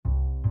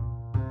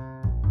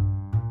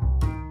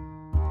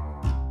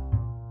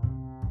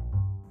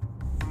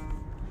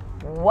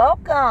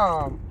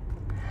Welcome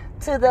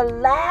to the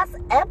last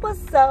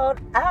episode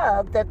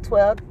of the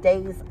 12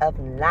 Days of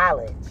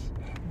Knowledge.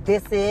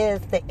 This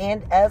is the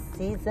end of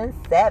season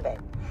 7,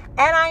 and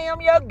I am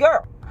your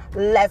girl,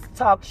 Let's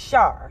Talk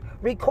Shar,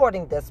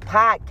 recording this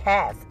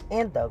podcast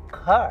in the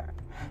car.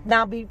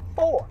 Now,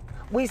 before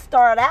we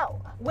start out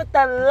with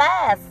the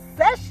last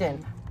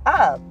session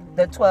of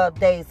the 12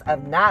 Days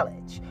of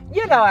Knowledge,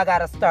 you know I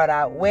gotta start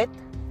out with,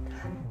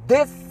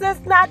 this is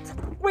not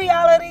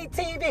reality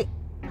TV.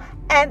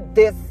 And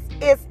this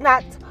is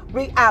not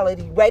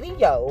reality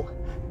radio.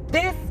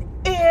 This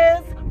is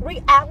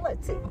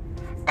reality.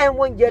 And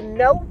when you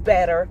know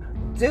better,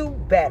 do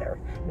better.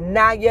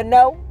 Now you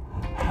know,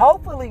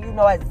 hopefully you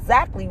know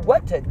exactly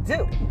what to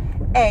do.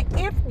 And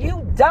if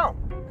you don't,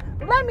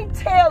 let me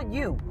tell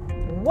you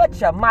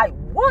what you might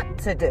want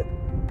to do.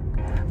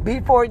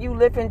 Before you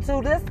listen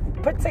to this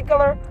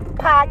particular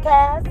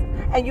podcast,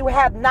 and you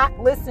have not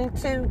listened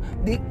to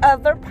the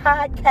other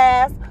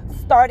podcast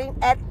starting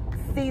at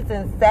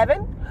Season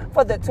 7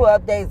 for the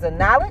 12 Days of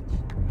Knowledge,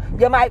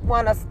 you might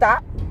want to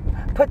stop,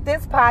 put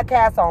this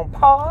podcast on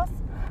pause,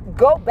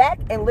 go back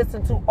and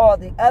listen to all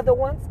the other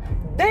ones,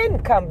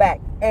 then come back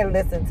and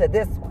listen to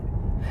this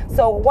one.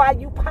 So while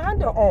you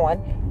ponder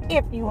on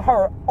if you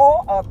heard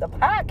all of the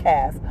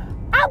podcasts,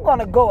 I'm going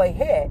to go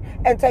ahead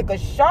and take a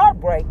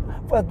short break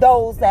for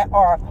those that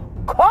are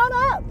caught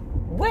up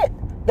with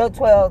the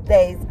 12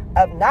 Days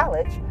of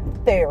Knowledge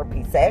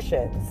therapy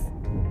sessions.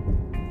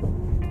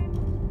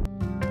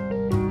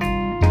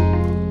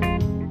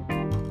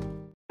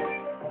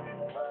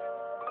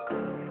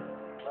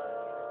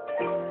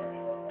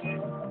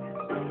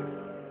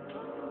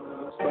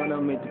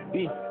 Meant to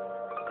be.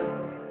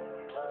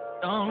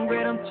 I'm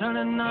great, I'm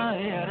turning up,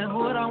 yeah, that's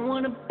what I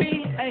wanna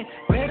be. Hey,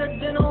 better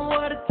than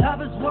over the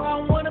top is where I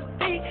wanna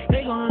be.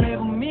 They gon'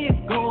 label me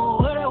a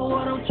goal, that's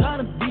what I'm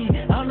trying to be.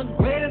 I'm the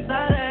greatest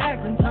out of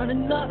acting,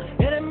 turning up,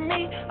 yeah, that's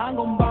me. I'm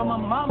gon' buy my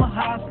mama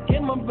house,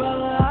 get my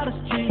brother out of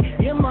the street,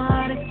 get my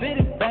honey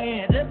fitted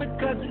band, just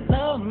because he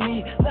love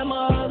me. Let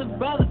my other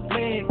brother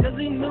play, cause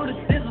he knew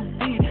that this would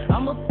be.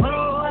 I'm a pro,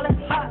 all that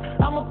hot,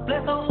 I'm a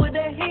bless her with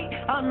that heat.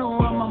 I know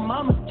I'm my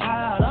mama's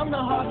child, I'm the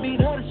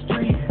heartbeat of the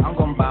street. I'm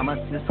gon' buy my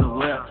sister a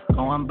whip,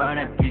 go and burn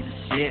that piece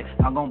of shit.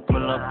 I'm gon'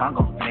 pull up, I'm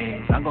gon'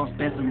 flex, I'm gon'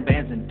 spend some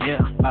bands and dip.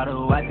 Buy the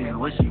wife is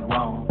what she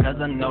want, cause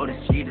I know that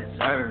she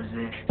deserves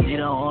it. She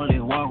the only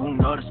one who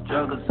know the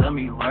struggles of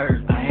me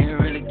worth. I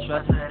ain't really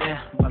trusted it,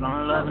 but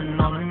I'm loving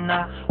on her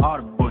now. All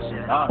the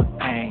bullshit, all the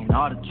pain,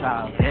 all the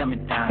trials held me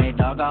down. Hey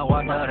dog, I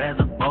walked out as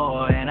a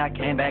boy, and I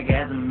came back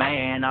as a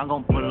man. I'm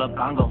gon' pull up,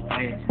 I'm gon'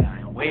 flex,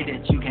 way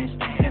that you can't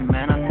stand.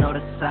 Man, I know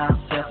this sounds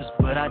selfish,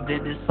 but I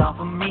did this all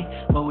for me.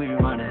 But we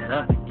run it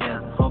up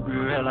together, hope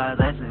you realize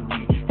that's it,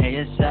 we. Hey,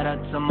 a shout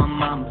out to my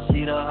mama,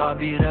 she the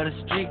heartbeat of the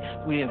street.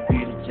 We'll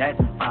be the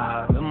Jackson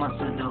 5, with my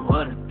sister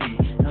what it be.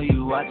 Know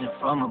you watching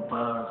from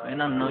above,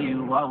 and I know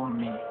you walk with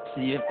me.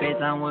 See, if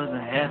FaceTime was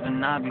in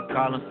heaven, I'd be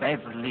calling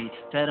faithfully.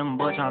 Tell them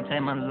boys tryna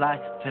take my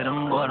life, tell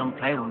them boys don't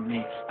play with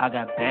me. I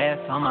got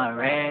bags on my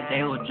rag,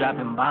 they was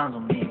dropping bombs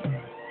on me.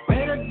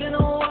 Better than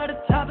over the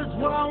top is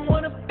where I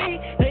wanna be.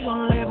 They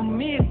gon' label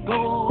me a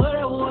goal,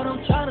 that's what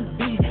I'm tryna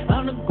be.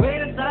 I'm the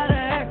greatest out of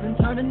acting,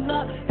 turning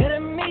up,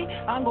 hitting me.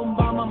 I'm gon'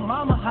 buy my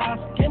mama house,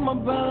 get my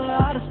brother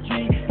out of the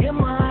street, get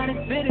my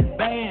honey fitted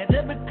band,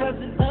 just because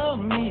he love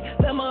me.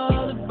 Let my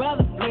other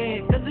brother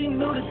play, cause he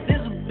knew that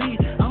this would be.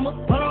 I'm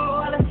a pro,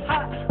 all that's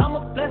hot, I'm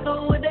a bless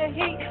her with that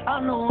heat. I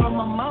know I'm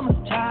my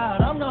mama's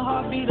child, I'm the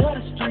heartbeat of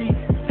the street.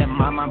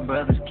 Am I my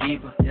brother's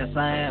keeper? Yes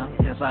I am,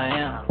 yes I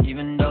am.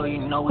 Even though you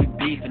know we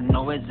beefin',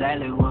 know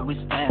exactly where we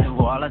stand.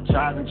 For all our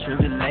trials and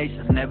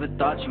tribulations, never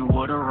thought you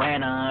would've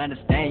ran. I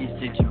understand your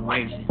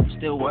situation, you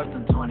still worth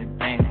them 20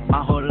 bands.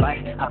 My whole life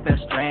I felt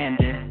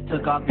stranded,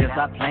 took off, yes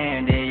I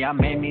planned it. Y'all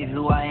made me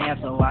who I am,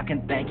 so I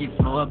can thank you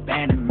for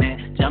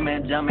abandonment. Jump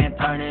and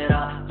turn it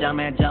up, jump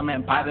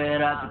and pipe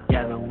it up.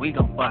 Together we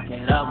gon' fuck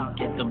it up,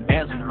 we get the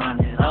bands and run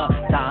it up.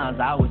 Times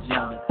I was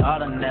young,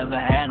 thought I never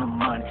had no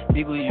money.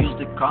 People used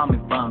to call me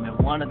bummin',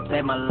 wanna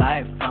take my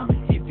life from me.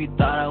 If you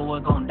thought I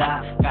was gon'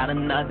 die, got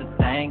another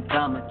thing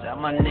coming. Tell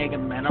my nigga,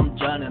 man, I'm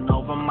drowning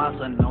over my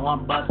son, know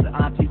I'm busted.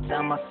 Auntie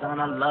tell my son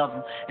I love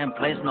him, and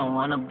place no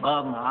one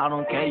above him. I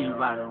don't care you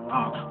right or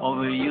wrong,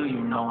 over you,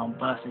 you know I'm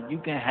busted. You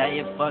can have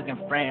your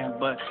fucking friends,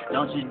 but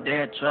don't you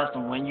dare trust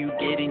them. When you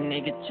get these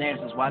nigga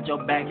chances, watch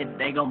your back and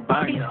they gon'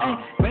 burn you.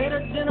 Better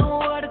than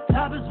over the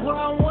top is where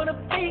I wanna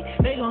be.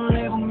 They gon'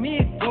 label me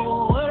a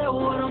goal, that's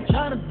what I'm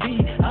tryna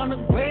be. I'm the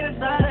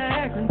greatest out of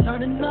acting,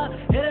 turning up,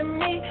 hitting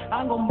me.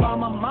 I'm gon' buy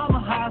my mama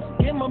house,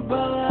 get my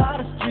brother out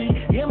of the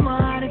street, get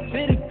my honey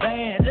fitted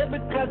band, just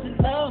because he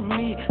love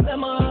me. Let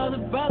my other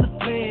brother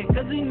play,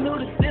 cause he knew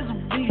that this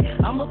would be.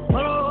 I'm a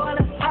pro, all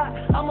that's hot,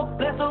 I'm a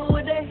bless her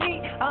with that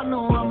heat. I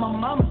know I'm my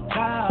mama's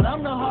child,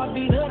 I'm the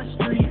heartbeat of the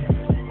street.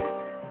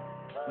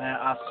 Man,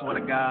 I swear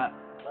to God,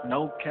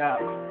 no cap.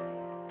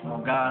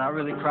 Oh God, I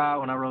really cried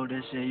when I wrote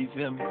this shit, you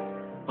feel me?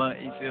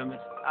 But, you feel me,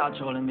 I'll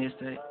troll a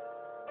mistake.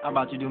 How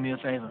about you do me a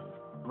favor?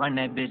 Run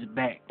that bitch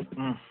back.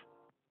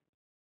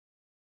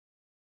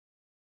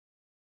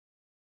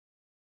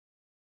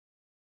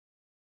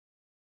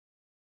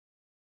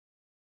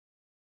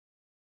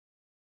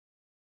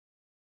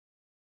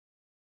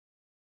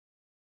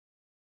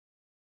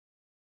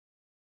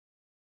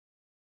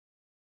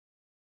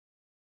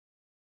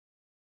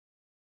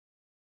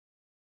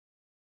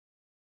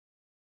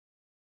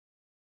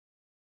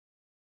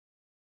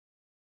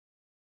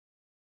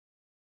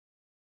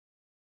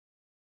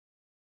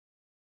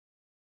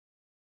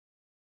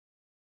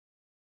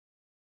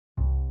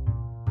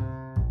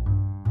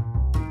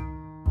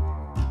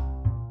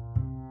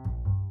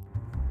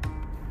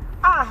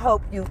 I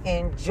hope you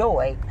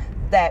enjoyed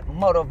that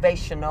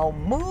motivational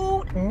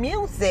mood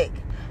music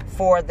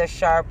for the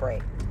Char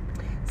break.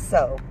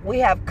 So we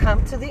have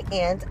come to the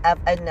end of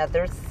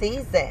another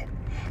season.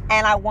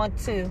 And I want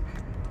to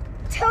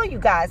tell you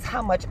guys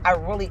how much I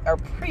really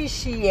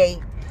appreciate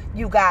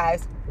you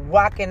guys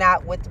rocking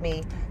out with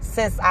me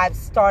since I've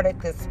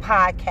started this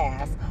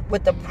podcast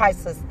with the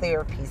Priceless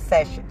Therapy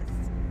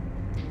Sessions.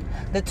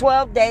 The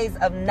 12 Days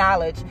of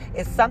Knowledge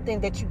is something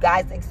that you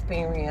guys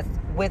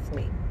experienced with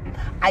me.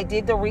 I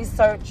did the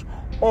research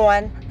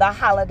on the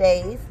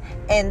holidays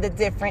and the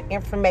different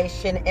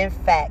information and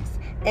facts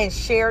and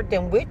shared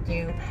them with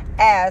you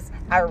as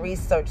I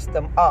researched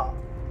them all.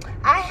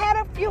 I had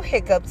a few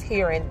hiccups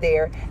here and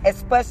there,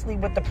 especially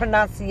with the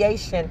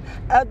pronunciation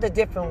of the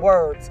different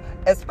words,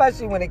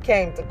 especially when it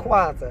came to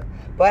Kwanzaa.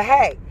 But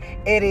hey,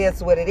 it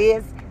is what it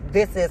is.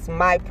 This is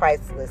my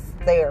Priceless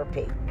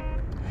Therapy.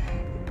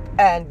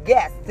 And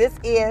yes, this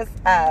is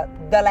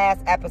the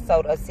last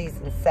episode of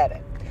season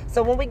 7.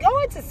 So when we go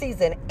into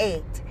season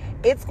 8,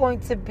 it's going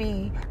to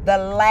be the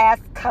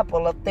last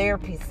couple of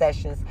therapy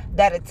sessions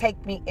that'll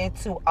take me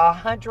into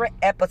 100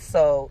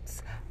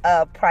 episodes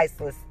of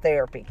Priceless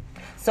Therapy.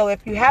 So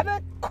if you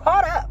haven't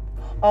caught up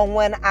on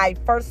when I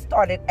first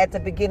started at the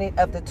beginning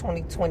of the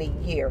 2020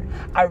 year,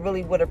 I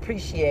really would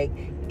appreciate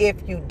if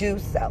you do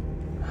so.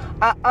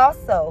 I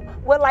also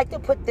would like to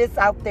put this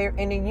out there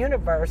in the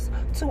universe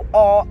to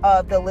all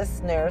of the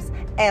listeners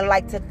and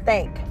like to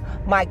thank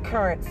my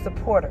current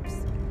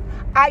supporters.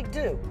 I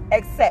do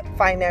accept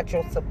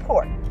financial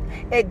support.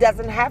 It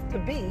doesn't have to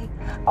be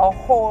a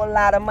whole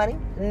lot of money,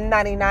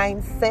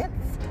 99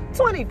 cents,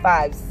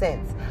 25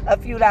 cents, a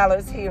few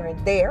dollars here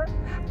and there.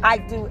 I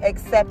do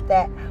accept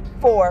that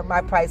for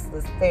my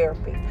Priceless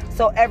Therapy.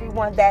 So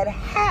everyone that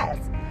has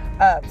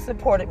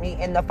supported me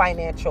in the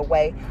financial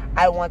way,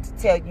 I want to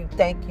tell you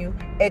thank you.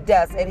 It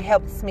does. It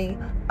helps me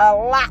a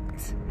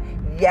lot.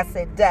 Yes,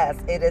 it does.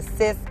 It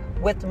assists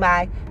with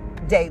my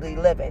daily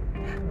living.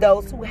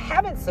 Those who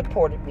haven't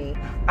supported me,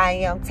 I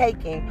am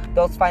taking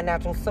those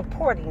financial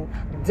supporting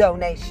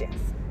donations.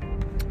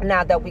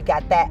 Now that we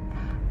got that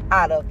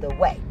out of the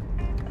way,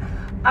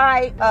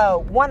 I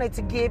wanted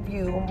to give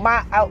you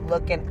my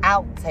outlook and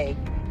outtake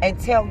and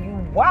tell you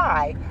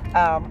why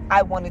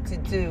I wanted to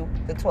do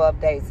the 12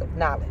 Days of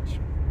Knowledge.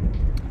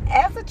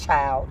 As a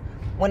child,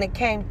 when it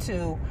came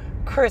to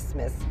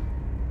Christmas,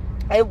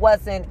 it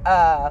wasn't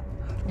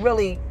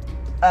really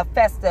a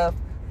festive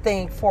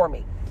thing for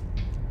me.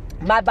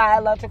 My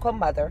biological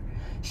mother,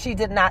 she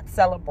did not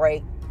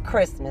celebrate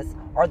Christmas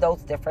or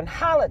those different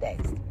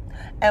holidays.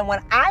 And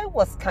when I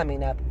was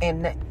coming up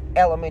in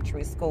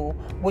elementary school,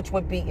 which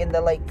would be in the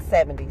late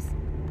 70s,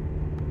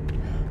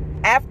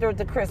 after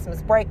the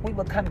Christmas break, we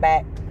would come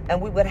back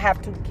and we would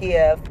have to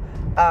give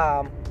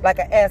like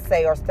an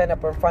essay or stand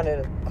up in front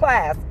of the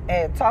class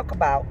and talk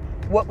about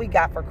what we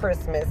got for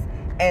Christmas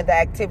and the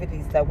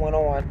activities that went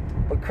on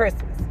with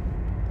Christmas.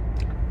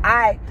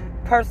 I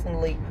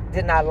personally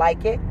did not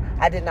like it.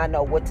 I did not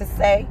know what to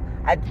say.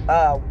 I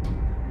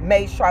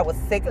made sure I was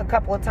sick a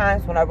couple of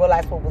times when I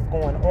realized what was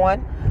going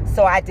on.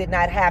 So I did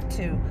not have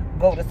to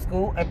go to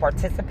school and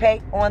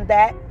participate on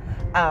that.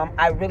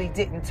 I really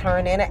didn't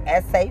turn in an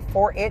essay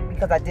for it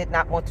because I did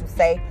not want to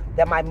say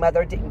that my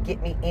mother didn't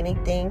get me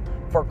anything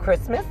for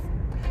Christmas.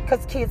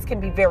 Because kids can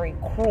be very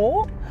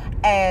cruel.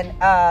 And,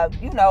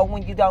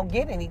 when you don't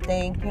get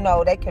anything,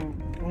 they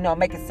can,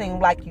 make it seem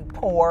like you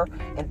poor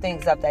and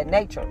things of that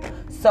nature.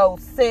 So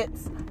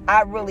since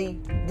I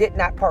really did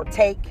not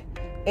partake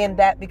in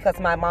that because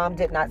my mom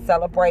did not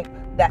celebrate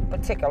that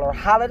particular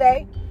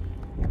holiday,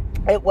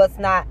 it was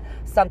not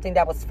something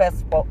that was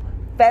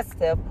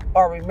festive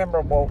or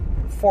rememberable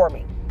for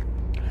me.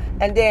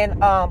 And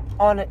then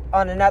on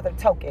another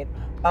token,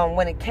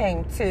 when it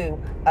came to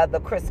the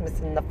Christmas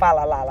and the fa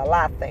la la la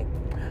la thing,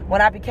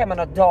 when I became an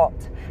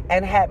adult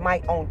and had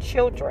my own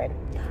children,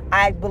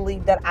 I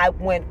believe that I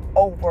went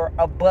over,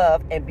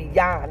 above, and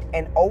beyond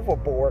and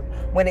overboard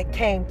when it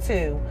came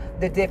to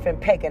the different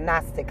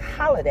paganistic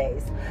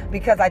holidays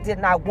because I did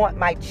not want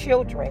my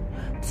children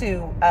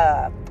to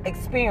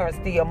experience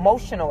the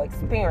emotional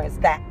experience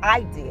that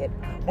I did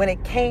when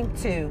it came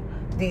to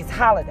these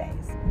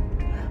holidays.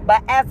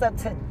 But as of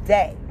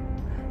today,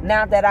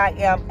 now that I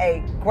am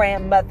a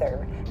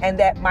grandmother and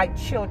that my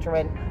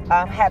children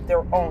have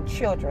their own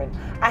children,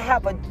 I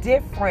have a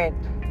different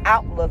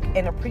outlook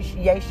and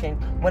appreciation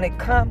when it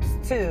comes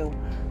to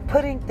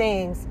putting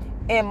things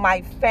in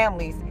my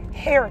family's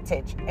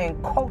heritage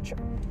and culture.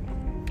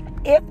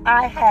 If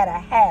I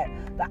had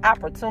the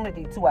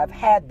opportunity to have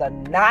had the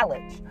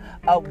knowledge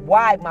of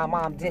why my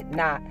mom did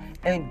not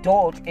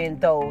indulge in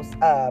those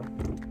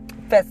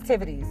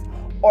festivities,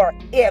 or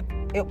if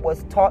it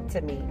was taught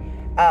to me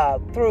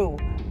through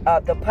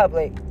the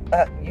public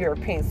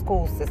European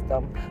school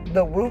system,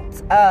 the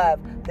roots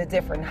of the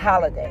different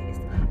holidays,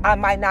 I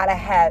might not have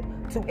had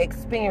to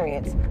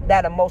experience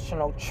that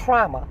emotional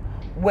trauma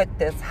with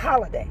this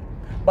holiday.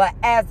 But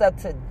as of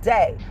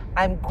today,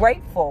 I'm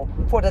grateful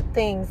for the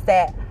things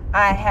that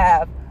I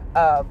have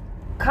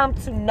come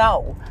to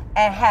know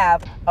and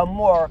have a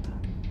more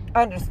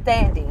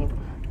understanding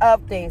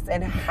of things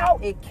and how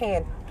it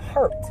can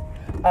hurt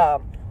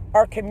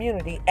our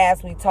community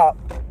as we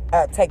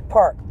take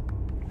part,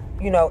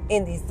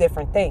 in these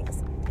different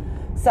things.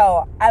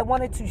 So I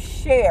wanted to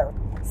share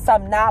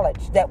some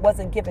knowledge that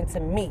wasn't given to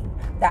me,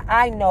 that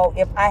I know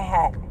if I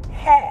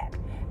had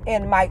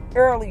in my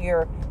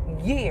earlier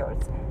years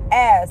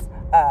as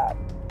an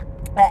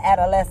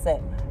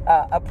adolescent,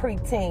 a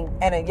preteen,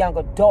 and a young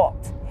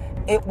adult,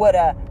 it would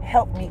have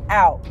helped me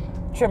out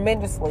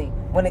tremendously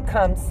when it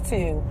comes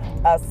to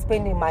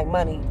spending my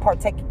money,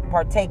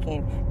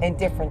 partaking in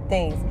different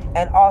things,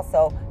 and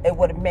also it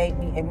would have made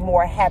me a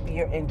more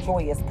happier and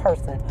joyous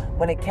person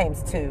when it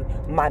comes to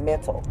my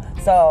mental.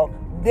 So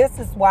this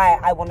is why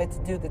I wanted to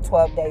do the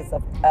 12 days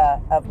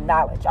of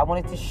knowledge. I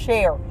wanted to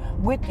share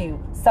with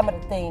you some of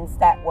the things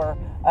that were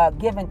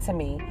given to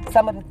me,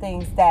 some of the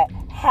things that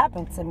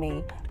happened to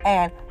me,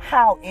 and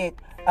how it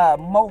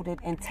molded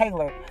and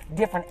tailored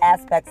different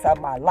aspects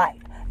of my life.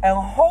 And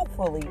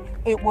hopefully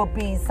it will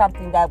be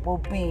something that will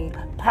be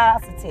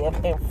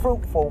positive and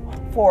fruitful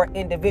for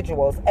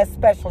individuals,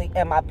 especially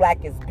in my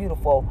Black is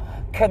Beautiful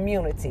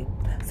community.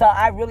 So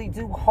I really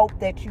do hope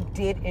that you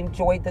did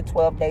enjoy the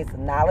 12 days of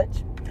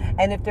knowledge.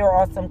 And if there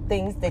are some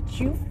things that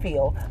you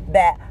feel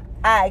that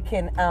I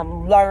can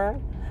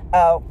learn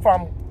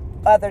from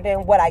other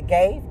than what I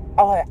gave,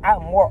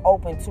 I'm more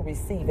open to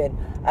receiving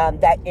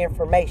that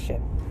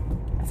information.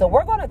 So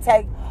we're going to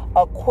take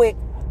a quick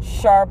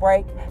short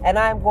break, and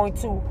I'm going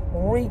to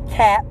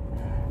recap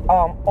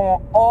on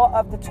all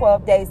of the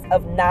 12 days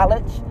of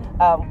knowledge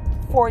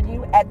for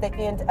you at the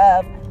end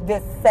of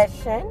this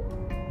session.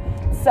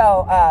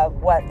 So,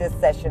 this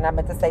session? I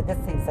meant to say this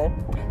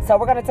season. So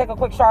we're going to take a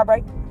quick short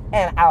break,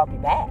 and I'll be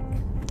back.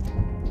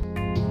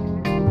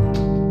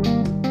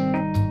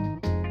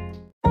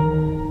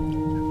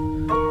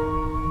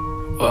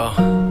 Well,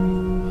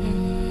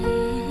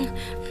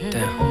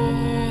 damn.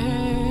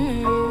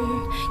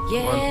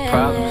 One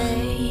problem.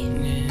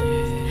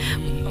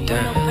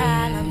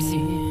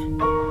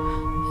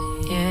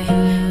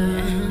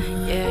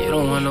 You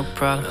don't want no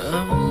problems.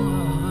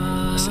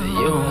 I said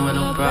you don't want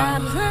no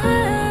problems.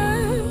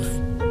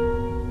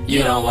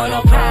 You don't want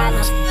no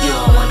problems. You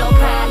don't want no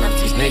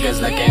problems. These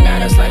niggas looking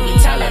at us like we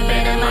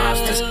Taliban and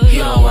mobsters. You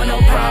don't want no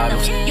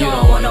problems. You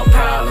don't want no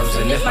problems.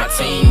 And if my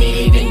team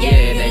need it, then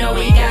yeah, they know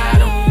we got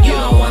them. You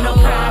don't want no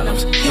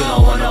problems. You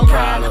don't want no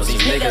problems.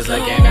 These niggas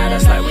looking at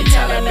us like we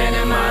Taliban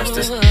and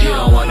mobsters. You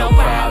don't want no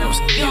problems.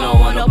 You don't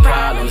want no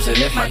problems. And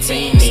if my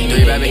team need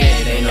it, then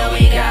yeah, they know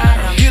we got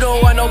them. You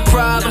don't want no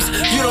problems.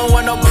 You don't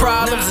want no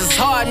problems. It's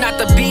hard not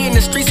to be in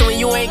the streets when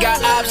you ain't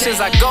got options.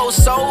 I go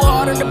so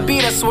hard on the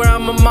beat, I swear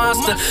I'm a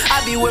monster.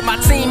 I be with my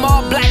team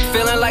all black,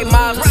 feeling like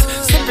mobsters.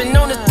 Sipping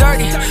on this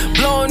dirty,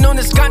 blowing on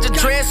this ganja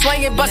dread,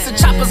 swinging, busting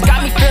choppers,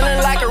 got me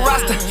feeling like a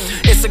roster.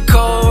 It's a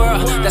cold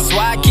world, that's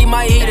why I keep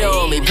my heater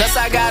on me. Plus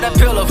I got a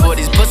pillow for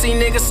these pussy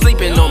niggas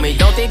sleeping on me.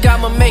 Don't think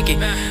I'ma make it,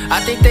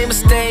 I think they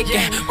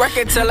mistaken. Work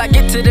it till I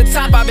get to the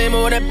top, I've been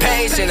more than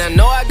patient. I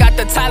know I got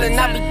the talent,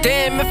 I'll be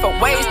damn if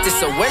I waste it.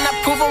 So when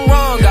I prove them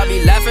wrong, I'll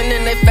be laughing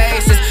in their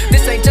faces.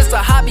 This ain't just a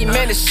hobby,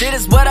 man, this shit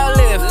is what I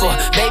live for.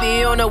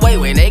 Baby on the way,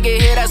 when they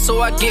get hit, that's who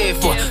I give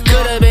for.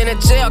 Could've been in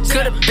jail,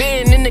 could've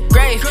been in the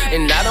grave.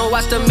 And I don't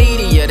watch the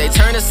media, they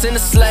turn us into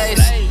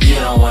slaves. You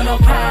don't want no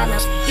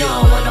problems, you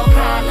don't want no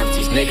problems.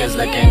 These niggas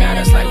looking at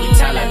us like we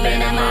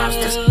Taliban and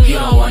mobsters. You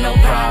don't want no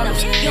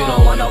problems, you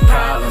don't want no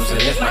problems.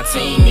 And if my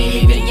team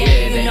need it, then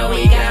yeah, they know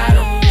we got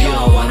them. You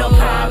don't want no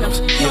problems,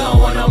 you don't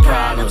want no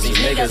problems. These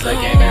niggas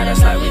looking at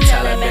us like we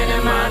Taliban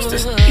and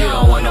mobsters. You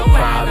don't want no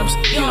problems,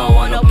 you don't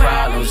want no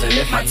problems. And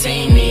if my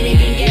team need it,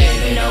 then yeah,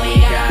 they know we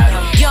got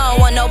them. You don't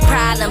want no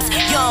problems,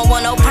 you don't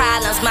want no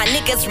problems. My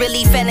niggas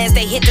really feelings,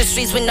 they hit the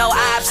streets with no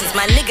options.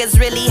 My niggas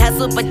really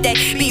hustle, but they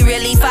be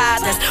really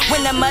fathers.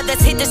 When the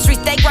mothers hit the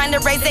streets, they grind to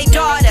raise their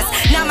daughters.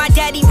 Now my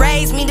daddy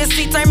raised me, the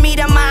streets turned me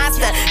to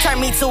monster. Turned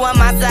me to a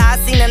monster, I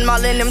seen them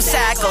all in them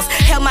shackles.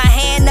 Held my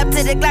hand up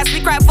to the glass,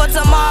 we cried for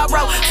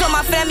tomorrow. Tore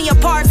my family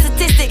apart,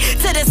 statistic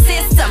to the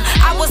system.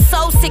 I was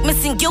so sick,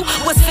 missing you,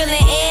 was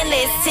feeling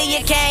endless. Till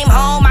you came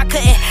home, I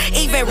couldn't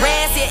even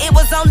rest. Yeah, it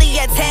was only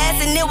a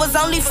test, and it was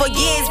only for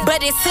years.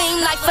 But it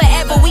seemed like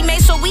forever, we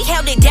made sure we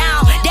held it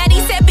down.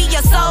 Daddy said be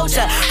a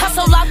soldier,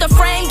 hustle off the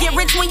frame, get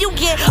rich when you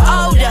get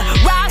older.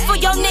 Ride for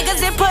your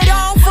niggas and put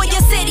on for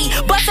your city.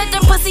 Bust at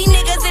them pussy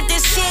niggas if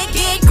this shit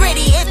get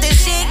gritty. If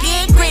this shit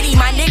get gritty,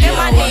 my nigga,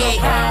 my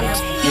nigga.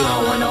 You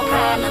don't want no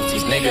problems.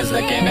 These niggas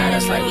looking at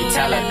us like we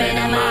Taliban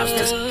and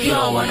mobsters. You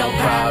don't want no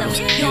problems,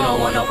 you don't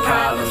want no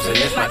problems. And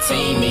if my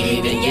team need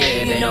it, then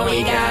yeah, they know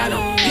we got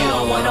them. You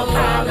don't want no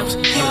problems,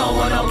 you don't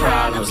want no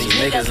problems. These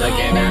niggas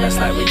looking at us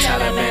like we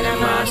Taliban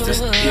and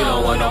mobsters. You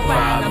don't want no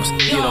problems,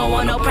 you don't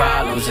want no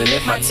problems. And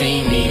if my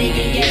team need it,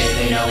 then yeah,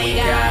 they know we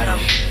got them.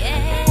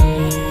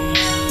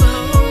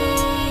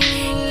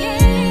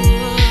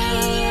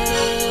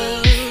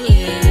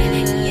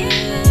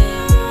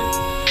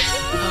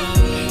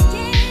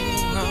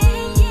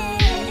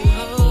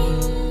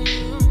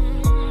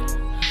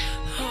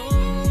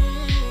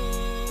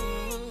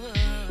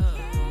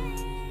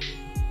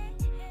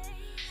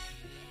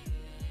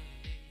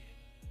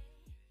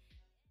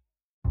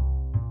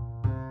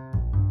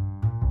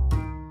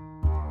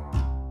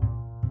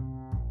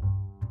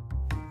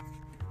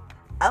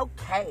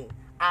 Okay,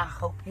 I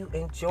hope you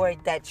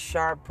enjoyed that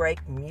sharp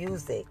break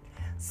music.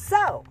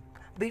 So,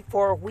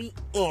 before we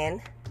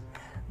end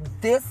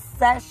this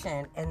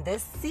session and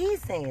this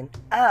season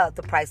of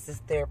the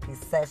Priceless Therapy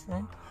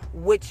session,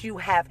 which you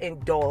have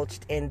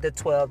indulged in the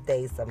 12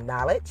 days of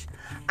knowledge,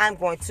 I'm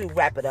going to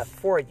wrap it up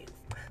for you.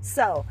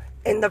 So,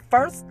 in the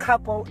first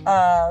couple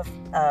of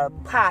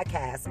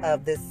podcasts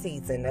of this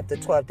season of the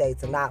 12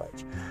 days of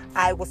knowledge,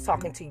 I was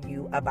talking to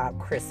you about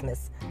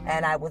Christmas,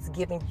 and I was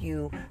giving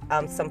you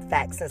some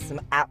facts and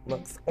some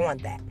outlooks on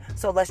that.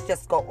 So let's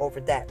just go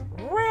over that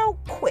real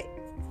quick.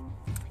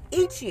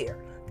 Each year,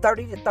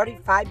 30 to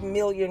 35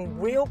 million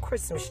real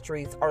Christmas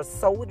trees are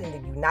sold in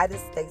the United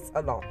States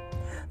alone.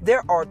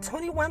 There are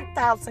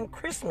 21,000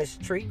 Christmas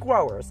tree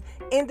growers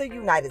in the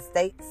United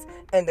States,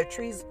 and the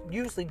trees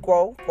usually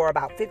grow for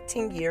about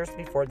 15 years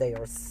before they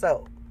are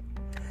sold.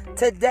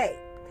 Today,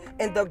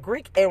 in the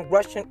Greek and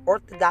Russian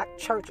Orthodox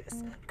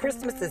churches,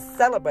 Christmas is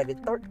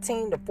celebrated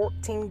 13 to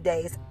 14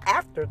 days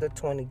after the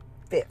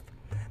 25th.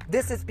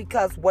 This is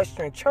because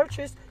Western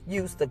churches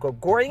use the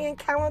Gregorian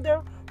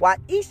calendar, while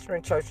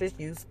Eastern churches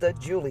use the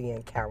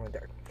Julian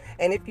calendar.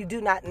 And if you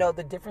do not know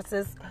the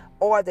differences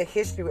or the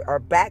history or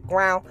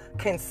background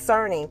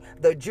concerning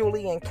the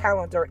Julian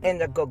calendar and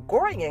the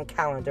Gregorian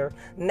calendar,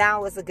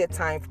 now is a good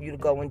time for you to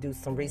go and do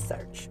some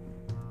research.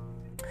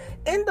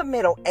 In the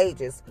Middle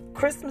Ages,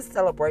 Christmas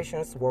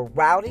celebrations were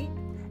rowdy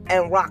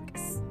and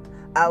raucous,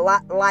 a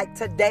lot like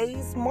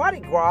today's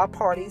Mardi Gras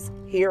parties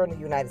here in the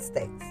United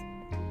States.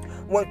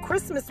 When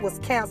Christmas was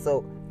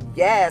canceled,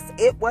 yes,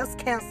 it was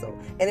canceled,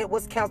 and it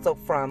was canceled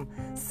from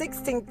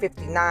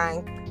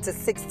 1659 to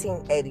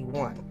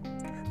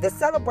 1681. The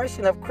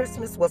celebration of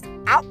Christmas was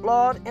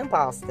outlawed in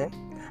Boston,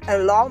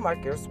 and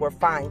lawmakers were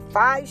fined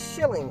 5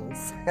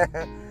 shillings.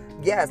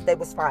 Yes, they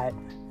was fined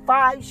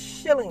 5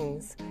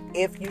 shillings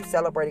if you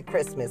celebrated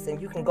Christmas,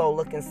 and you can go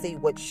look and see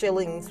what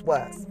shillings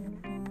was.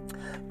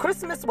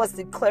 Christmas was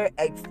declared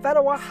a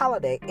federal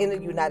holiday in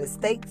the United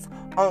States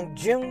on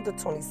June the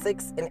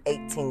 26th in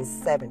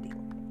 1870.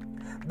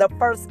 The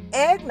first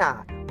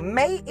eggnog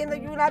made in the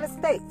United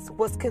States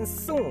was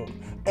consumed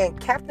in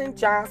Captain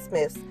John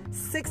Smith's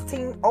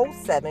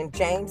 1607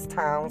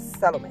 Jamestown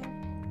settlement.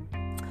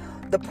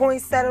 The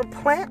poinsettia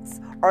plants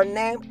are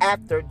named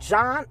after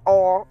John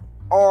R.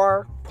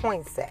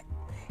 Poinsett.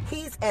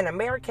 He's an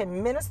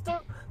American minister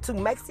to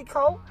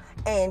Mexico,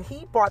 and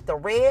he brought the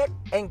red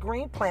and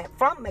green plant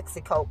from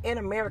Mexico in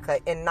America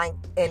in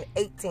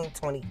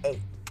 1828.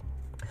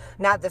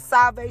 Now, the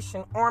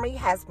Salvation Army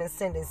has been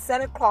sending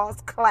Santa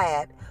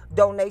Claus-clad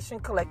donation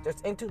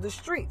collectors into the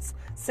streets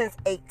since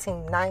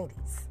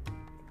 1890s.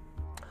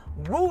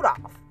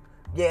 Rudolph,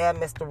 yeah,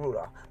 Mr.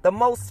 Rudolph, the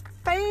most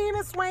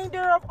famous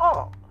reindeer of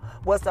all,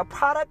 was the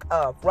product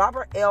of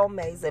Robert L.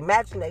 May's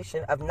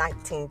imagination of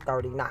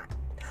 1939.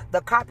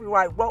 The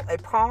copyright wrote a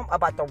poem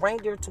about the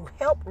reindeer to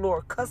help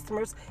lure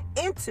customers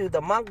into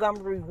the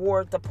Montgomery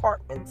Ward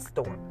department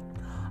store.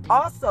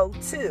 Also,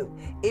 too,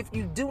 if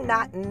you do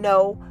not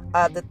know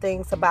the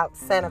things about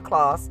Santa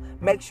Claus,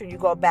 make sure you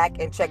go back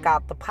and check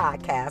out the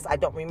podcast. I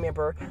don't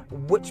remember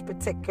which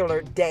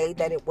particular day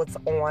that it was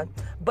on,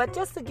 but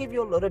just to give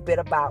you a little bit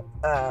about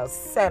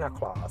Santa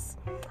Claus.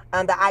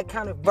 The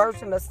iconic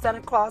version of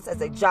Santa Claus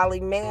as a jolly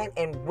man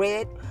in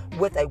red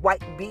with a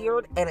white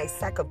beard and a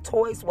sack of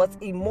toys was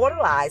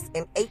immortalized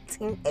in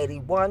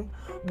 1881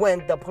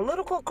 when the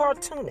political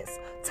cartoonist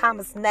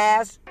Thomas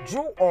Nash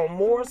drew on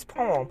Moore's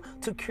poem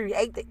to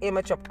create the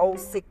image of Old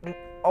Saint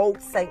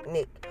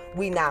Nick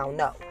we now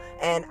know.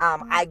 And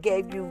I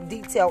gave you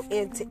detailed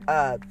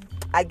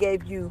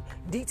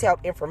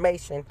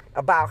information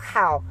about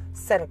how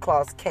Santa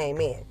Claus came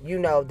in. You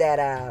know,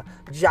 that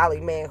jolly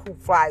man who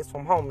flies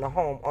from home to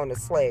home on a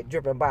sled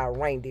driven by a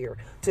reindeer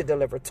to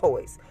deliver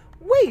toys.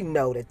 We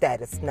know that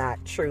that is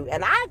not true,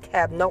 and I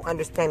have no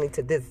understanding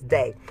to this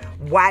day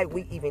why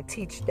we even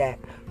teach that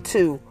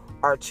to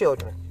our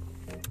children.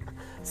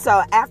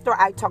 So after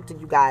I talked to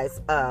you guys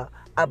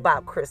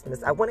about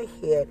Christmas, I went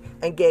ahead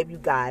and gave you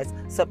guys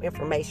some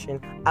information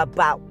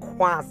about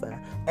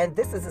Kwanzaa. And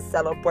this is a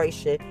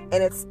celebration,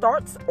 and it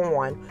starts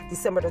on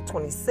December the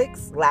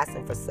 26th,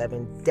 lasting for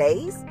 7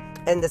 days.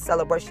 And the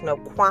celebration of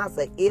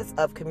Kwanzaa is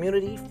of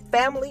community,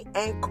 family,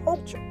 and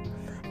culture.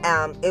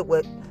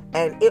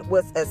 It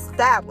was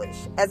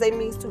established as a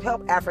means to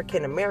help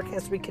African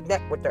Americans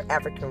reconnect with their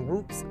African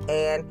roots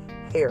and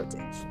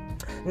heritage.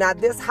 Now,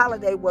 this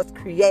holiday was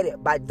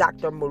created by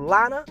Dr.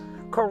 Maulana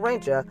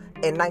Karenga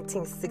in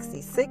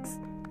 1966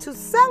 to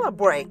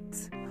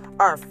celebrate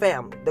our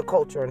family, the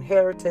culture and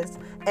heritage,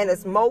 and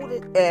it's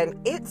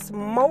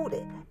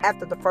molded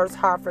after the first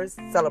harvest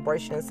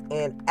celebrations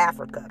in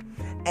Africa.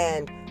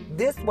 And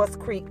this was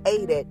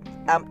created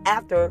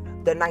after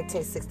the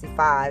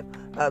 1965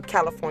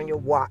 California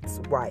Watts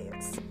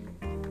riots.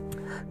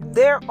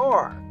 There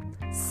are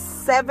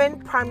 7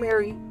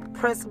 primary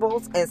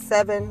principles and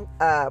 7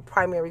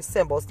 primary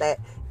symbols that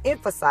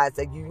emphasize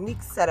a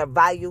unique set of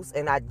values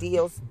and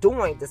ideals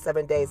during the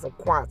 7 days of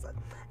Kwanzaa.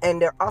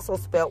 And they're also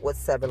spelled with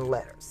 7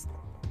 letters.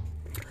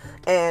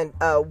 And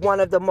one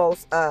of the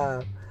most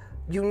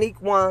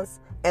unique ones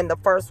And the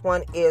first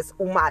one is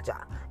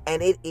Umoja,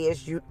 and it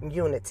is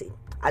unity.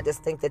 I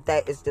just think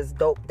that is just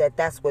dope,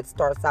 that's what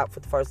starts out for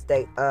the first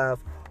day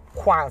of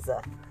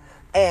Kwanzaa.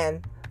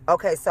 And,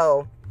 okay,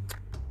 so,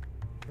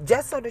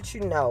 just so that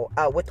you know,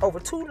 with over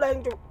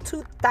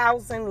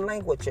 2,000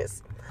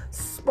 languages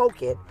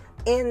spoken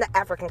in the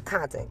African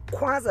continent,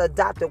 Kwanzaa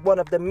adopted one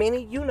of the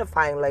many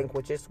unifying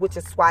languages, which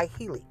is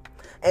Swahili.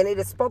 And it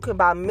is spoken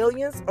by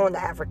millions on the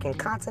African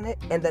continent,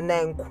 and the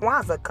name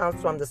Kwanzaa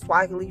comes from the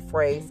Swahili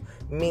phrase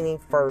meaning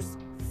first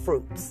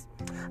fruits.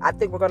 I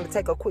think we're going to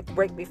take a quick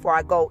break before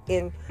I go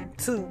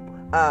into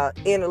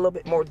in a little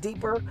bit more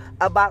deeper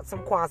about some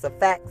Kwanzaa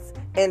facts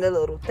and the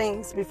little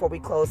things before we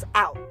close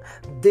out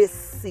this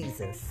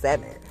season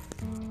 7.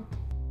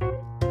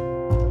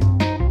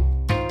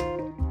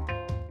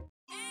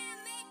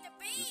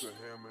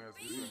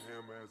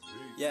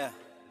 Yeah.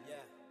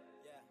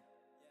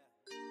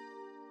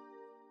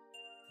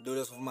 Do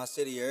this for my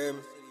city, you heard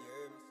me?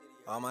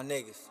 All my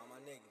niggas.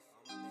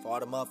 For all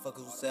the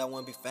motherfuckers who say I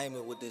wanna be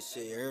famous with this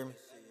shit, you heard me?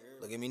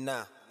 Look at me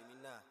now.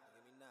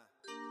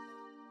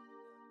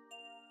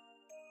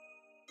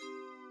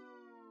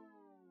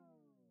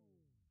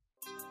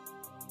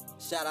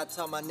 Shout out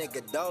to my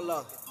nigga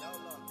Dolo.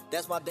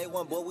 That's my day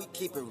one, boy, we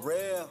keep it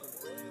real.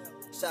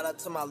 Shout out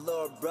to my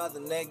little brother,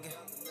 nigga.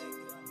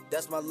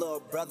 That's my little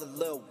brother,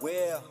 Lil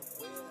Will.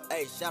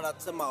 Hey, shout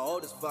out to my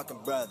oldest fucking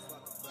brother.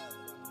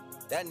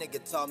 That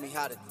nigga taught me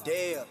how to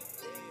deal.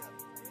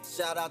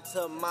 Shout out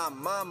to my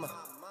mama.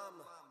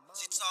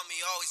 She taught me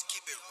always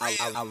keep it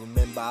real. I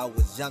remember I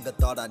was younger,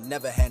 thought I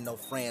never had no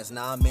friends.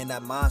 Now I'm in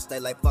that mind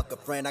state like fuck a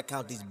friend. I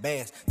count these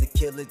bands. To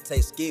kill it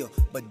takes skill,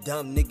 but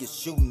dumb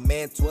niggas shooting,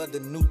 man. 12 the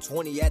new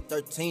 20 at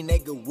 13, they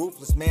go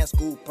ruthless, man.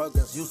 School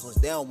programs useless.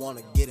 They don't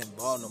wanna get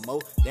involved no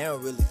more. They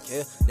don't really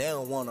care. They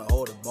don't wanna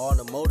hold the ball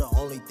no more. The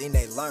only thing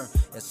they learn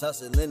is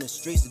hustling in the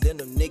streets. And then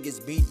them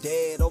niggas be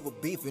dead over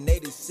beef and they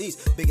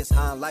deceased. Biggest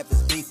high in life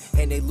is beef,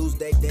 and they lose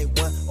day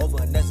one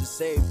over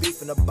unnecessary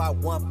beef and about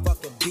one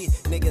fucking beat.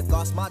 Niggas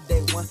lost my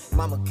day one.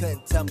 Mama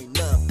couldn't tell me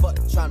nothing. Fuck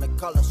trying to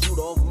call a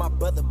shooter over my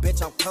brother,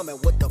 bitch. I'm coming.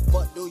 What the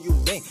fuck do you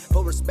mean?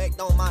 Put respect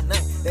on my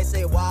name. They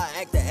say why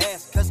I act the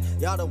ass, cause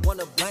y'all the one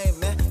to blame,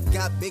 man.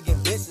 Got big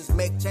ambitions,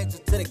 make changes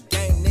to the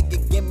game.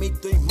 Nigga, give me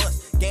 3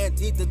 months,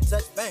 guaranteed to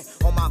touch fame.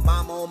 On my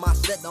mama, on my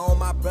sister, on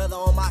my brother,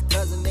 on my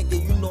cousin,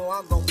 nigga. You know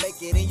I'm gon'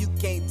 make it, and you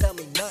can't tell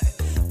me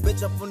nothing.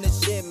 Bitch, I'm from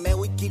this shit, man.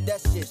 We keep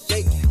that shit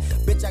shaking.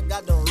 Bitch, I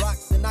got them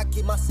rocks, and I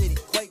keep my city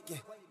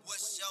quaking.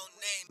 What's your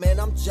name? Man,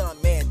 I'm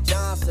Jumpman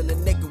Johnson. The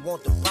nigga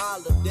want the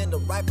problem, then the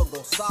rifle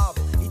gon' solve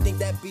him. He think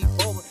that beef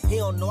over, he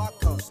don't know I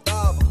can't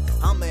starve him.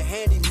 I'm a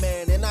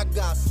handyman and I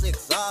got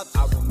 6 options.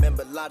 I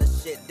remember a lot of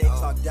shit they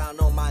talk down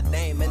on my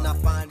name, and I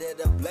find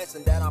it a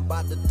blessing that I'm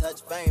about to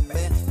touch fame,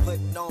 man.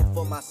 Putting on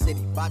for my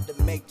city, about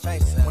to make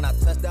change. When I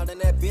touch down in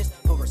that bitch,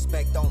 put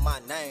respect on my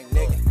name,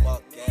 nigga.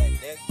 Fuck yeah,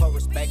 nigga. Put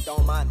respect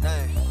on my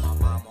name. On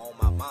my mama, on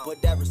my mom.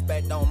 Put that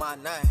respect on my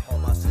name.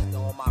 On my sister,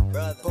 on my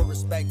brother. Put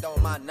respect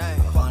on my name.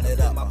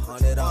 100 up,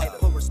 100 up. Hey,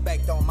 put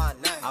respect on my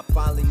name. I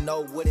finally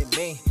know what it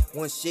mean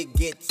when shit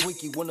get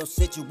twinky. When them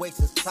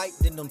situations tight,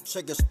 then them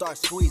triggers start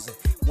squeezing.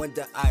 Went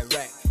to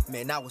Iraq,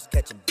 man, I was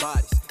catching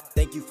bodies.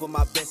 Thank you for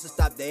my best to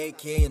stop the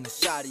AK and the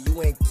shotty.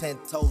 You ain't 10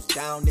 toes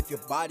down if your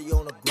body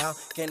on the ground.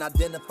 Can't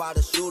identify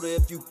the shooter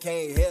if you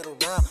can't head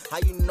around. How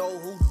you know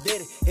who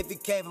did it if he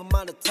came from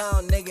out of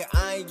town, nigga?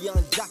 I ain't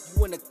young jock,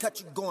 you in the cut,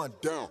 you going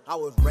down. I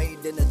was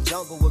raised in the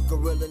jungle with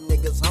gorilla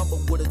niggas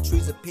humble with the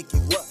trees to pick you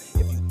up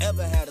if you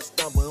ever had a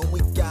stumble. And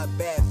we got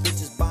bad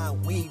bitches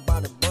buying weed by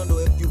the bundle.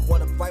 If you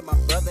wanna fight my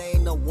brother,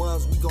 ain't no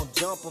ones, we gon'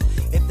 jump him.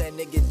 If that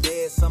nigga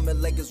dead, some of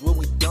Lakers where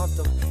we dumped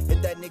him.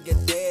 If that nigga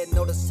dead,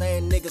 know the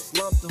same nigga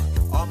slumped him.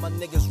 All my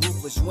niggas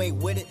ruthless, you ain't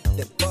with it,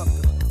 then fuck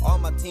em. All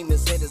my team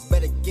is hitters,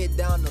 better get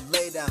down or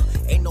lay down.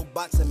 Ain't no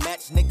boxing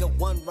match, nigga,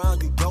 1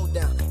 round you go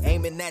down.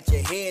 Aiming at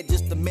your head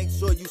just to make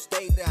sure you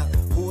stay down.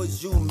 Who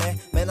is you, man?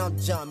 Man, I'm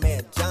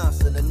Jumpman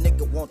Johnson. A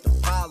nigga want the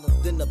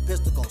problems, then the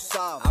pistol gon'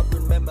 solve. I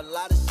remember a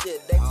lot of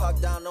shit, they talk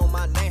down on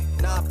my name.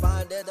 Now I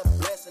find it a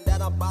blessing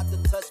that I'm about to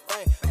touch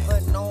fame.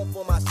 Putting on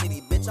for my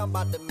city, bitch, I'm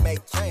about to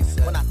make change.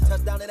 When I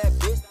touch down in that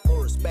bitch,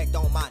 put respect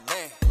on my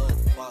name.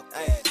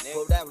 Hey,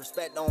 put that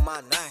respect on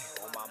my name.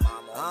 On my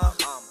mama, on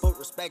my mama. Put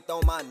respect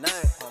on my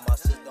name. On my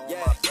sister, on my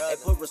brother. Hey,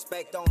 put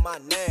respect on my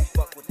name.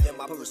 Fuck with them,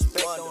 I put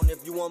respect on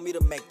if you want me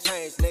to make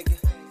change, nigga.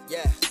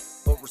 Yeah,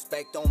 put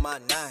respect on my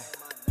name.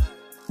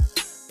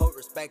 Put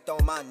respect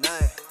on my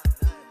name.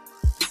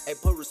 Hey,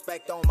 put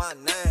respect on my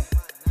name.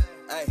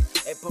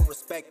 Hey, put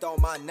respect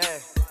on my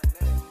name.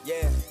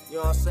 Yeah, you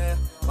know what I'm saying?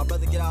 My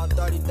brother get out in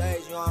 30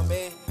 days, you know what I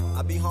mean?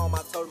 I be home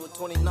October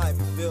 29th,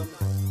 you feel me?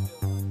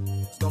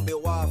 It's gonna be a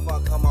while before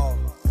I come home.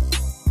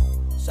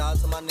 Shout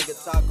out to my nigga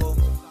Taco.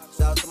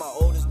 Shout out to my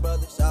oldest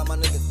brother. Shout out my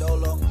nigga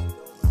Dolo.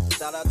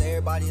 Shout out to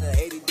everybody in the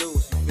 80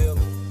 dudes, you feel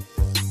me?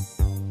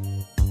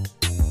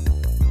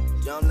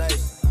 Young Nation,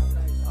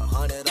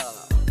 100 up.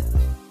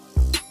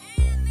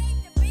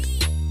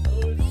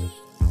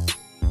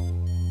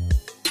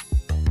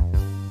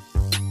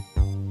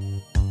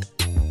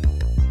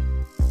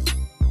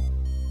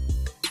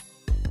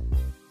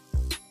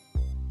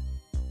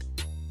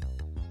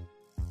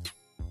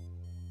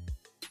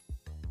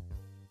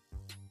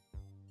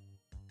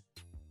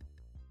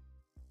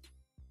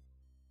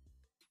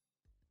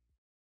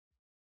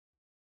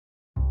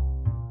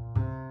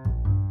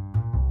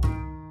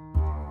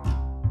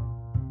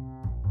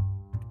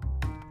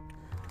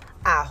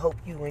 I hope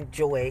you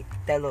enjoyed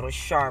that little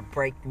sharp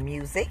break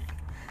music.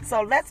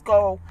 So let's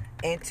go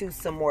into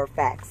some more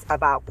facts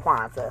about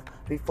Kwanzaa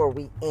before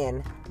we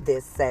end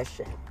this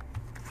session.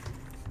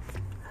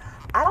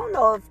 I don't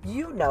know if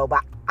you know,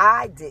 but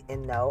I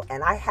didn't know,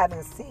 and I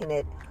haven't seen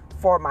it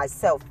for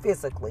myself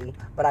physically,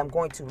 but I'm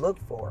going to look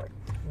for it.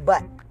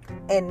 But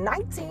in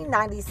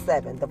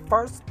 1997, the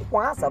first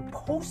Kwanzaa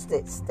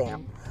postage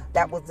stamp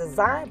that was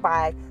designed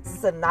by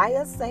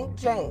Sanaya St.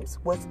 James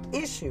was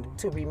issued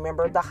to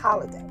remember the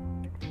holiday.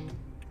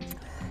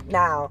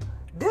 Now,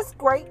 this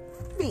great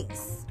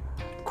feast,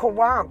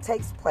 Kawam,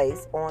 takes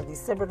place on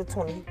December the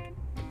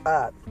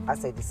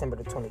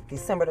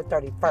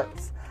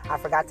 31st. I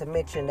forgot to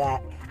mention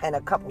that in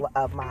a couple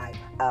of my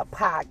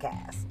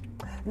podcasts.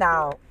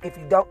 Now, if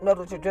you don't know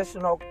the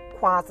traditional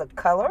Kwanzaa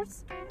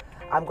colors,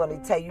 I'm going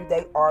to tell you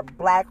they are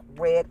black,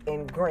 red,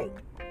 and green.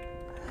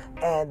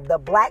 And the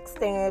black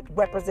stand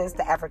represents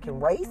the African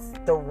race,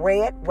 the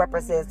red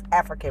represents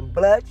African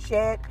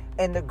bloodshed,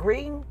 and the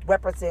green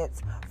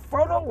represents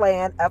fertile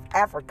land of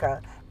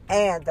Africa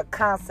and the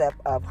concept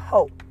of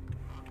hope.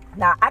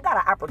 Now, I got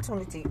an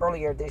opportunity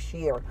earlier this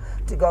year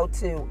to go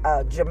to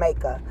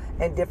Jamaica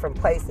and different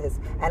places,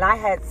 and I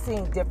had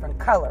seen different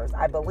colors.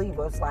 I believe it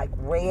was like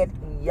red,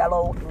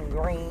 yellow, and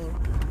green,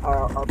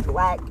 or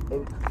black.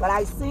 But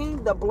I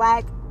seen the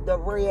black, the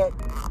red,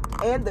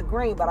 and the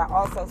green, but I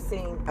also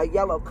seen a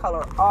yellow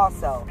color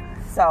also.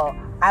 So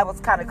I was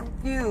kind of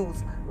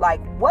confused,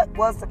 like what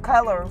was the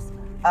colors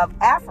of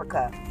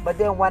Africa? But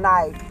then when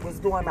I was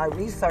doing my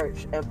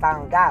research and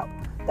found out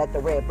that the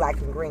red,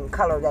 black, and green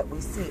color that we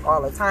see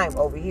all the time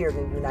over here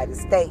in the United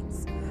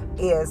States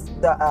is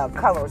the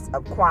colors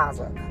of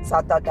Kwanzaa. So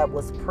I thought that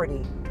was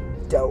pretty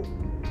dope.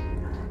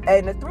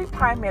 And the three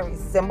primary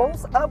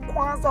symbols of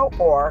Kwanzaa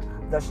are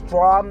the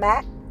straw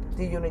mat,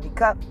 the unity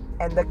cup,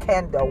 and the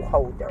candle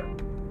holder.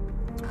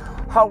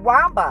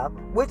 Haramba,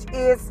 which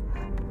is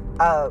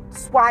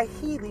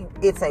Swahili,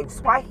 it's a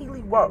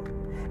Swahili word,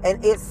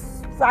 and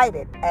it's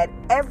cited at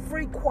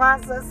every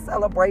Kwanzaa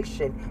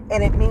celebration,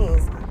 and it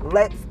means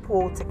let's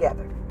pull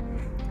together.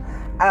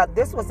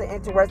 This was an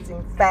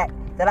interesting fact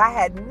that I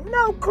had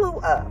no clue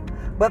of,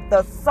 but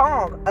the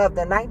song of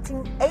the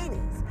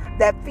 1980s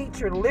that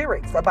featured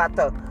lyrics about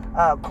the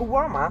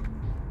Kuwama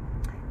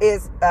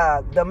is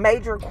the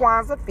major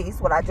Kwanzaa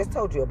feast, what I just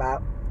told you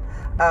about,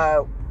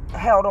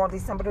 held on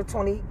December the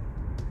 20th.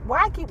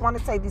 Why I keep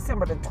wanting to say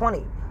December the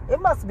 20th? It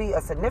must be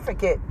a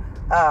significant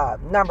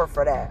number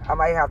for that. I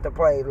might have to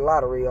play the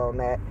lottery on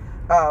that.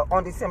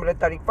 On December the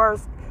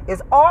 31st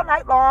is All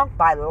Night Long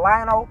by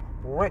Lionel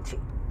Richie.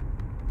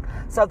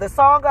 So the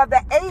song of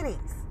the 80s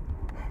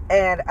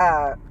and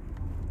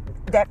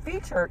that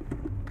featured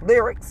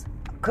lyrics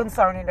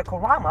concerning the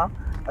Karama,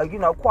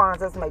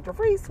 Kwanzaa's major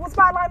feast, was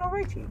by Lionel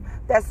Richie.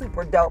 That's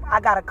super dope. I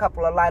got a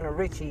couple of Lionel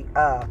Richie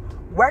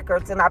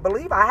records, and I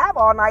believe I have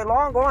All Night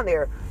Long on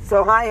there.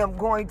 So I am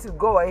going to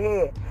go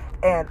ahead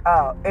and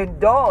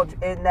indulge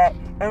in that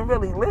and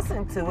really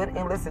listen to it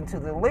and listen to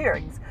the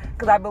lyrics.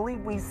 Because I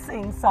believe we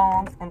sing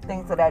songs and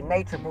things of that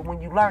nature, but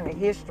when you learn the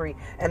history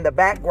and the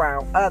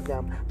background of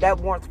them, that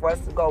wants for us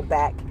to go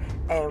back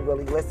and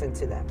really listen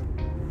to them.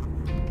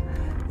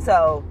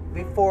 So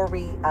before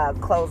we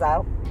close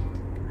out,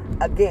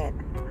 again,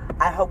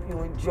 I hope you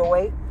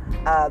enjoyed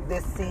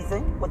this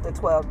season with the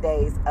 12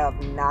 Days of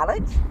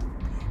Knowledge.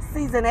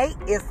 Season 8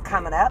 is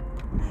coming up,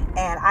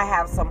 and I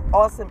have some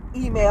awesome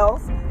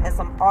emails and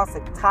some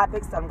awesome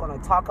topics that I'm going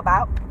to talk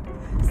about.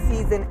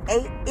 Season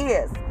 8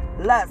 is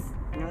Lust,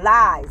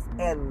 Lies,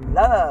 and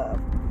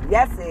Love.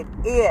 Yes, it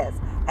is.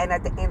 And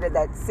at the end of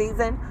that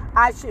season,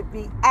 I should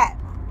be at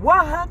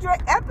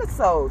 100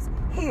 episodes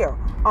here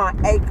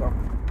on Anchor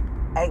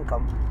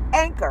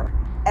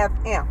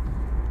FM.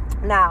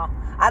 Now,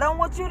 I don't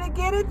want you to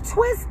get it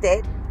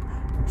twisted,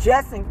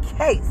 just in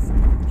case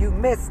you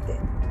missed it.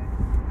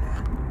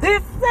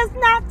 This is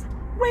not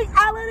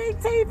reality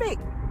TV,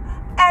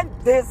 and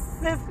this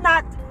is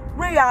not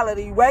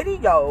reality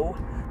radio.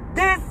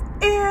 This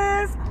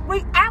is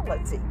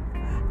reality.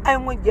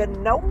 And when you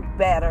know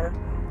better,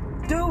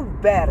 do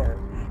better.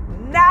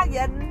 Now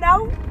you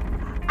know,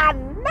 I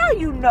know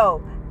you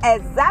know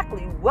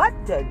exactly what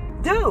to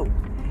do.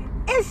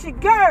 It's your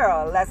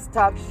girl, Let's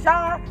Talk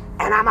Shar,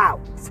 and I'm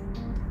out.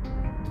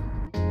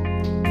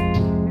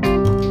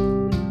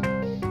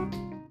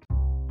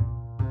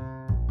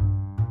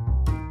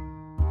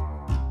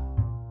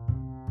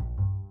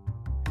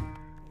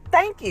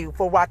 Thank you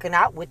for rocking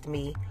out with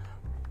me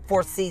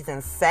for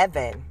season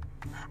 7.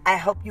 I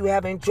hope you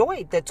have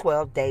enjoyed the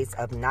 12 Days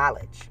of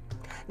Knowledge.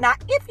 Now,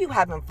 if you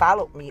haven't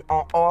followed me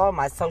on all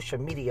my social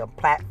media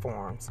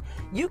platforms,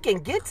 you can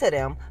get to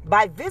them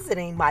by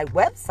visiting my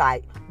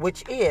website,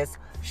 which is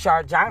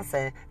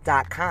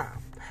sharjohnson.com.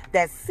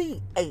 That's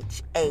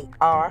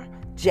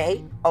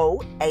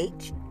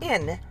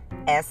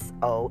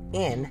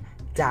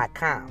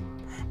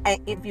CharJohnson.com.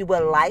 And if you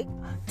would like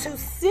to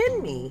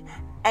send me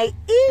an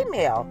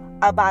email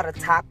about a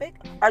topic,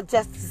 or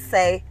just to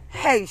say,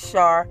 hey,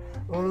 Shar,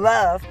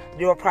 love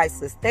your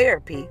priceless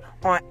therapy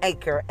on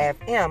Anchor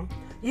FM,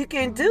 you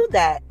can do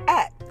that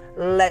at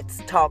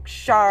Let's Talk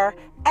Char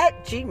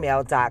at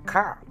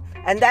gmail.com.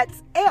 And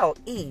that's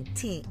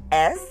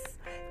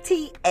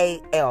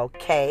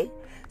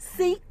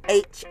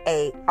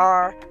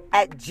LETSTALKCHAR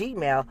at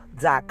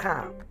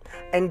gmail.com.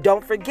 And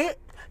don't forget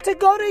to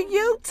go to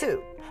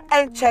YouTube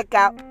and check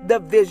out the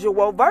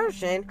visual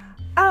version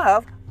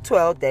of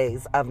 12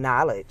 Days of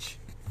Knowledge.